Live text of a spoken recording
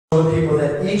showed people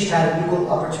that each had equal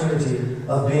opportunity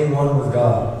of being one with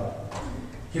God.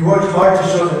 He worked hard to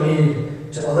show the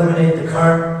need to eliminate the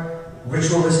current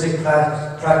ritualistic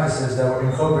practices that were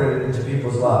incorporated into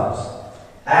people's lives.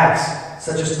 Acts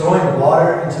such as throwing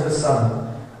water into the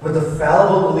sun with the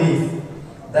fallible belief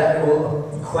that it will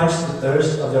quench the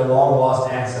thirst of their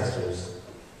long-lost ancestors.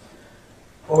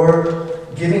 Or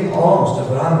giving alms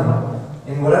to Brahman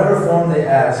in whatever form they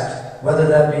asked, whether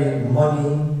that be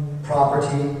money,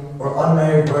 property, or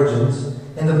unmarried virgins,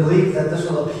 in the belief that this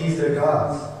will appease their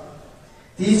gods.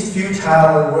 These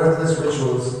futile and worthless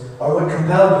rituals are what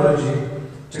compelled Guruji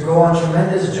to go on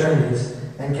tremendous journeys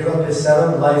and give up his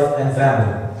settled life and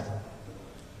family.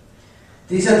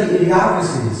 These are the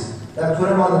idiocracies that put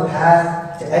him on the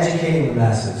path to educating the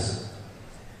masses.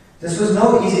 This was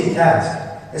no easy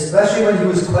task, especially when he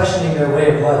was questioning their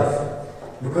way of life.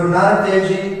 Guru Nanak Dev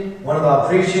Ji went about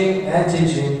preaching and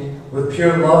teaching with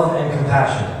pure love and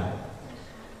compassion.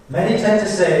 Many tend to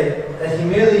say that he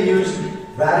merely used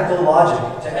radical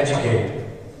logic to educate.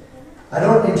 I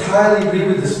don't entirely agree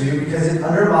with this view because it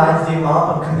undermines the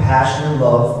amount of compassion and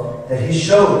love that he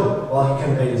showed while he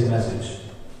conveyed his message.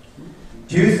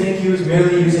 Do you think he was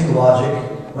merely using logic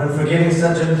when forgiving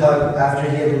Sajjan Thug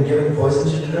after he had been given poison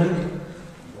to drink?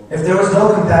 If there was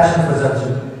no compassion for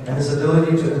Sajjan and his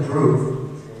ability to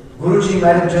improve, Guruji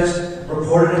might have just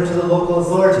reported him to the local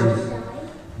authorities.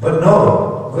 But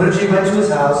no, Guruji went to his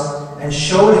house and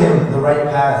showed him the right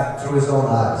path through his own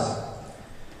eyes.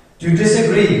 Do you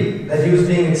disagree that he was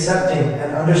being accepting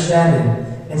and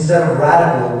understanding instead of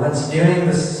radical when steering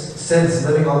the Siddhs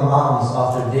living on the mountains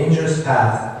off their dangerous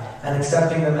path and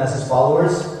accepting them as his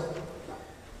followers?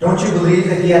 Don't you believe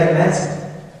that he had immense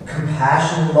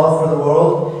compassion and love for the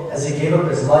world as he gave up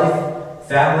his life,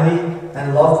 family,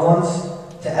 and loved ones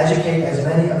to educate as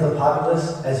many of the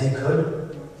populace as he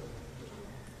could?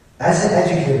 As an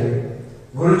educator,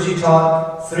 Guruji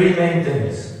taught three main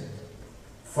things.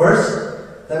 First,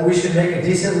 that we should make a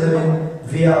decent living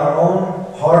via our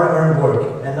own hard-earned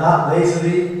work and not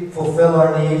lazily fulfill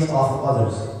our needs off of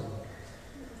others.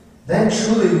 Then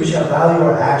truly we shall value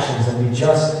our actions and be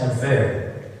just and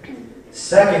fair.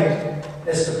 Second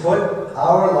is to put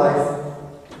our life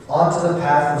onto the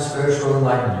path of spiritual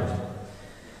enlightenment.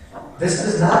 This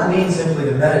does not mean simply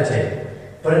to meditate,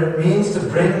 but it means to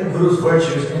bring Guru's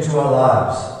virtues into our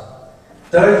lives.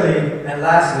 Thirdly, and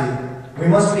lastly, we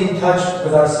must be in touch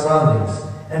with our surroundings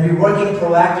and be working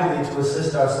proactively to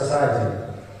assist our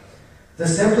society. The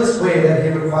simplest way that he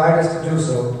required us to do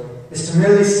so is to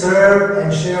merely serve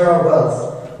and share our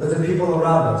wealth with the people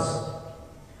around us.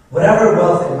 Whatever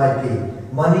wealth it might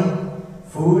be, money,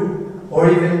 food,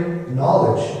 or even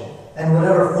knowledge, and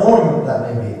whatever form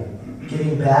that may be,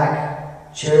 giving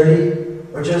back, charity,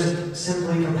 or just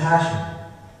simply compassion.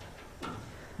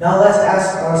 Now let's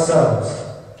ask ourselves,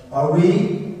 are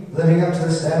we living up to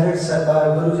the standards set by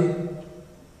Guruji?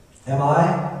 Am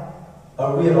I?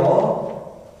 Are we at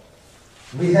all?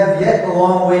 We have yet a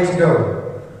long way to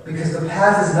go, because the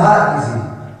path is not easy.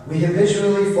 We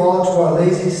habitually fall into our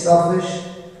lazy, selfish,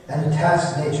 and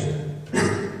attached nature.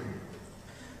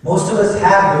 Most of us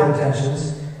have good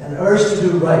intentions and urge to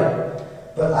do right,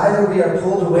 but either we are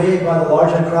pulled away by the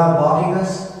larger crowd mocking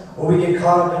us, or we get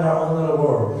caught up in our own little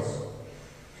worlds.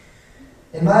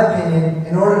 In my opinion,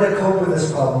 in order to cope with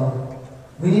this problem,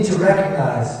 we need to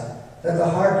recognize that the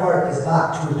hard part is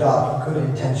not to adopt good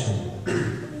intention,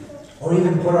 or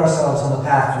even put ourselves on the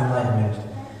path to enlightenment,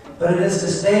 but it is to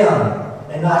stay on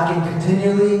it and not get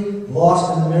continually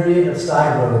lost in the myriad of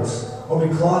side roads, or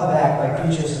be clawed back by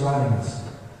creatures surrounding us.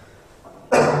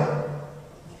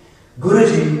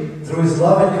 Guruji, through his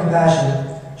love and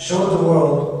compassion, showed the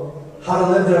world how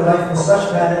to live their life in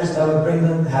such manners that would bring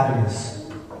them happiness.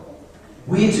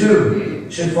 We too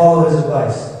should follow his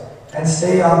advice and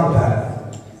stay on the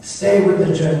path, stay with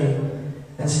the journey,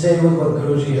 and stay with what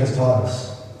Guruji has taught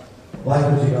us.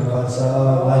 Vaheguru Ji Ka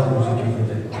Khalsa, Vaheguru Ji Ki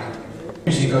Fateh.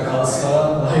 Vaheguru Ji Ka Khalsa,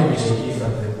 Vaheguru Ji Ki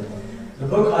Fateh. The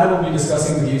book I will be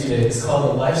discussing with you today is called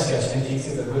The Life Sketch and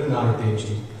Teachings of Guru Nanak Dev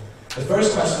Ji. The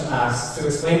first question asks to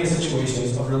explain the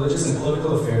situations of religious and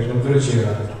political affairs when Guruji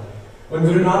arrived. When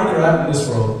Guru Nanak arrived in this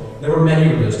world, there were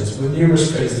many religions with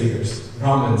numerous praised leaders.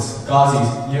 Brahmins,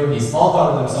 Ghazis, Yogis all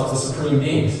thought of themselves as supreme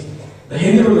beings. The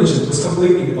Hindu religion was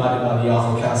completely divided by the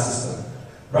awful caste system.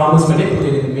 Brahmins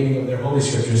manipulated the meaning of their holy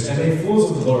scriptures and made fools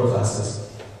of the lower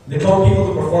classes. They told people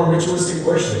to perform ritualistic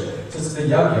worship, such as the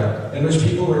yajna, in which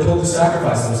people were told to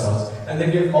sacrifice themselves, and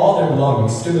they give all their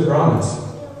belongings to the Brahmins.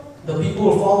 The people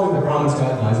were following the Brahmins'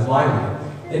 guidelines blindly.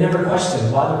 They never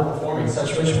questioned why they were performing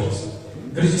such rituals.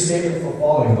 Guruji stated the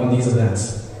following on these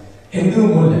events. Hindu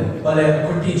mulya bale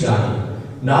akutti jani,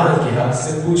 Narad kiha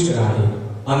se pooch karani,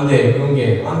 ande,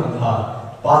 gunge,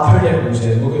 anandha, pathar de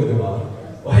pooje, mugad gava,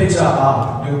 oheja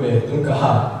aap, dube, tum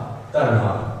kaha,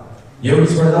 taranha.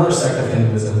 Yogis were another sect of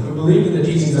Hinduism who believed in the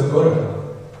teachings of Gautama.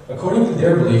 According to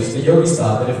their beliefs, the yogis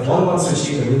thought that if one wants to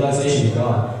achieve the realization of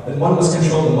God, then one must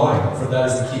control the mind, for that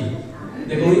is the key.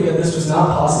 They believed that this was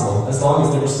not possible as long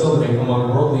as they were still living among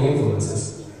worldly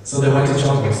influences. So they went to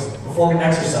jungles, performing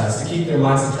exercise to keep their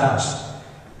minds detached.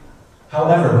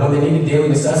 However, when they needed daily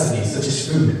necessities such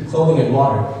as food, clothing, and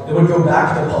water, they would go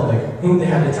back to the public, whom they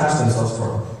had detached themselves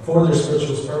from, for their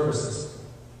spiritual purposes.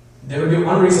 They would do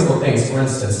unreasonable things, for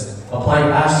instance,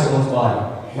 applying ash to one's body,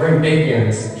 wearing big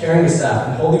earrings, carrying a staff,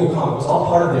 and holding a conch was all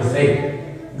part of their faith.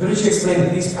 Guruji explained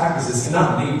that these practices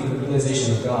cannot lead to the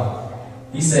realization of God.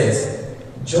 He says,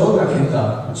 Jog na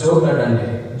khinta, jog na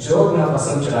dande, jog na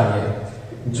pasam charaye,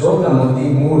 jog na mundi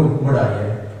mood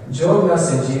mudaiye, jog na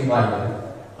sanjeev vaiye,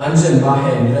 anjan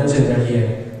mahe niranjan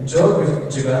rahiye, jog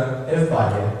jiga if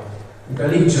paiye,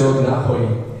 gali jog na hoi,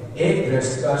 ek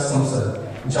drishtkar samsad,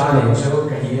 jane jog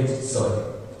rahiye soy.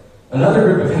 Another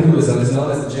group of Hinduism is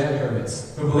known as the Jain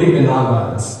hermits, who believe in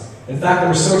non-violence. In fact, they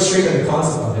were so strict on the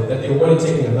concept of it that they avoided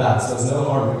taking a bath so as no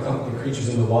harm would come to the creatures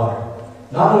in the water.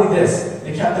 Not only this,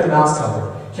 they kept their mouths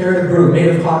covered, carried a broom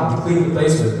made of cotton to clean the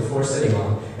place with before sitting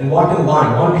on, and walked in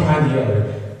line one behind the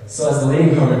other, so as the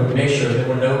leading hermit would make sure there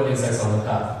were no insects on the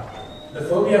path. The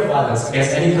phobia of violence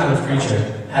against any kind of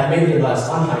creature had made their lives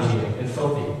unhygienic and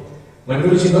filthy. When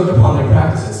Guruji looked upon their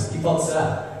practices, he felt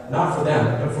sad. Not for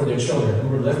them, but for their children who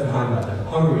were left behind by them,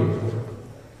 hungry and poor.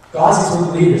 Ghazis were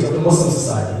the leaders of the Muslim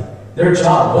society. Their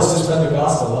job was to spread the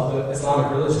gospel of the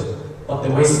Islamic religion, but they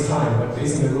wasted time by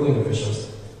pleasing the ruling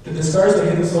officials. To discourage the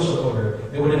Hindu social order,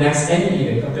 they would annex any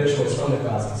edict of their choice from the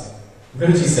Ghazis.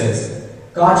 Guruji says,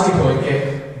 Gaji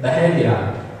hoike,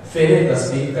 bahediyan, fere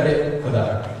tasbih kare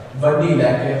khudar, vaddi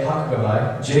leke haq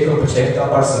gavai, jeko pacheta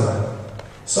parsana.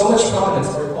 So much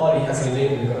prominence for equality has been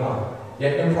laid in the Quran.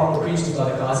 Yet improper preaching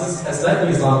by the Ghazis has led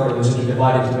the Islamic religion to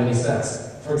divide into many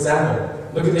sects. For example,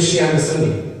 look at the Shia and the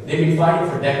Sunni. They've been fighting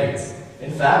for decades. In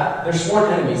fact, they're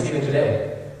sworn enemies even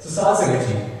today. So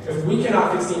Satsangati, if we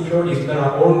cannot fix the impurities within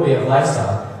our own way of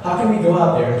lifestyle, how can we go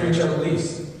out there and preach our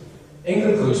beliefs? In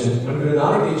conclusion, when Guru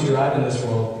Nanak Dev Ji arrived in this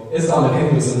world, Islam and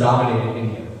Hinduism dominated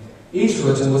India. Each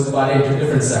religion was divided into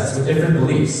different sects with different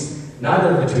beliefs.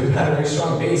 Neither of the two had a very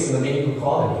strong base in the meaning of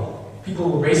equality.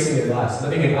 People were wasting their lives,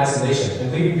 living in isolation,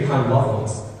 and leaving behind loved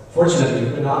ones. Fortunately,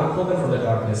 Guru Nanak pulled them from the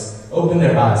darkness, opened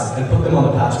their eyes, and put them on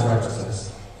the path of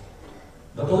righteousness.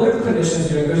 The political conditions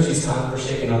during Guruji's time were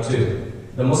shaken up too.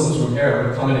 The Muslims from Arab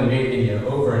would come and invade India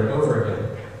over and over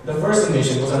again. The first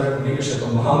invasion was under the leadership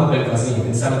of Muhammad bin Qasim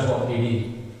in 712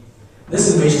 AD.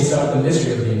 This invasion started the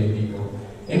misery of the Indian people.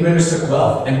 Invaders took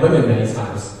wealth and women many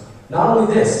times. Not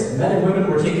only this, men and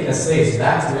women were taken as slaves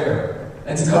back to Arab.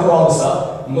 And to cover all this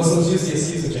up, Muslims used the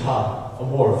excuse of jihad, a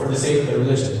war for the sake of their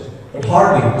religion. But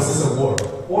hardly was this a war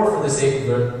for the sake of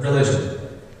their religion.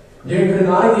 During Guru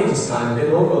Nanak Dev Ji's time,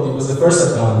 Bedol Lodi was the first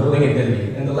Afghan ruling in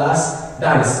Delhi in the last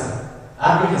dynasty.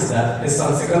 After his death, his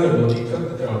son Sikandar Lodi took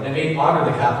the throne and made Agra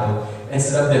the capital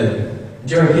instead of Delhi.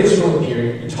 During his ruling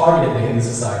period, he targeted the Hindu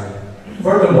society.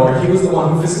 Furthermore, he was the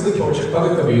one who physically tortured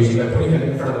Bhagat Kabirji by putting him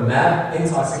in front of a mad,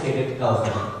 intoxicated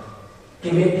elephant. He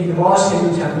demolished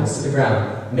Hindu temples to the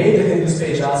ground, made the Hindus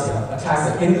pay jizya, a tax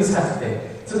that Hindus had to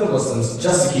pay to the Muslims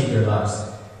just to keep their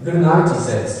lives. Guru Nanak Ji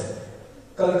says,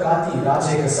 Kalkati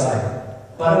Raje Kasai,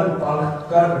 Param Pank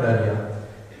Karpadariya,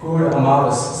 Kur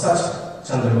Amavas Sach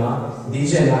Chandrama,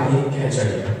 DJ Nahi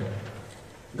Khechariya.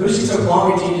 Guruji took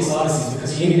long and tedious odysseys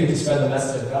because he needed to spread the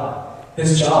message of God.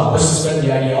 His job was to spread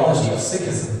the ideology of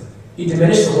Sikhism. He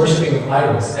diminished the worshipping of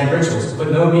idols and rituals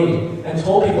with no meaning, and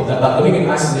told people that by living in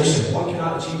isolation, one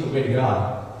cannot achieve the way to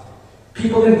God.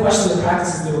 People didn't question the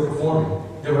practices they were performing.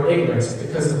 They were ignorant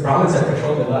because the Brahmins had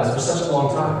controlled their lives for such a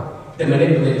long time. They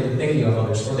manipulated the thinking of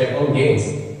others for their own gains.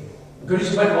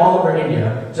 Guruji went all over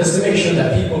India just to make sure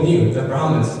that people knew that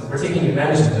Brahmins were taking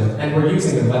advantage of them and were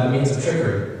using them by the means of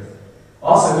trickery.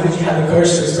 Also, Guruji had the courage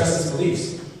to express his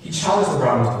beliefs. He challenged the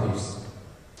Brahmins' beliefs.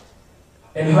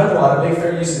 In Haridwar, a big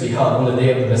fair used to be held on the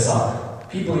day of the Vaisakh.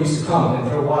 People used to come and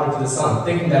throw water to the sun,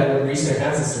 thinking that it would reach their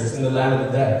ancestors in the land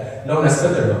of the dead, known as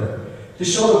Pitarlook. To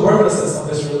show the worthlessness of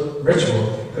this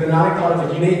ritual, Guru Nanak thought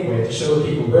of a unique way to show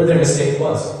people where their mistake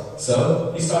was.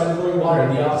 So, he started throwing water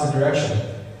in the opposite direction.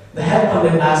 The head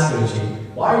pundit asked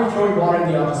Guruji, "Why are you throwing water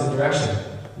in the opposite direction?"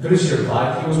 Guruji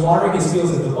replied, he was watering his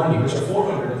fields in Tawandi, which are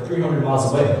 400 or 300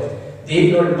 miles away. The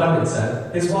ignorant pundit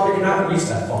said, "His water cannot reach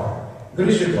that far."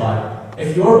 Guruji replied,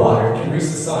 "If your water can reach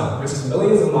the sun, which is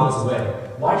millions of miles away,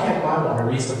 why can't my water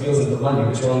reach the fields in Tawandi,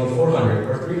 which are only 400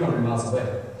 or 300 miles away?"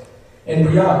 In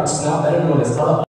Riyadh, which is now better known as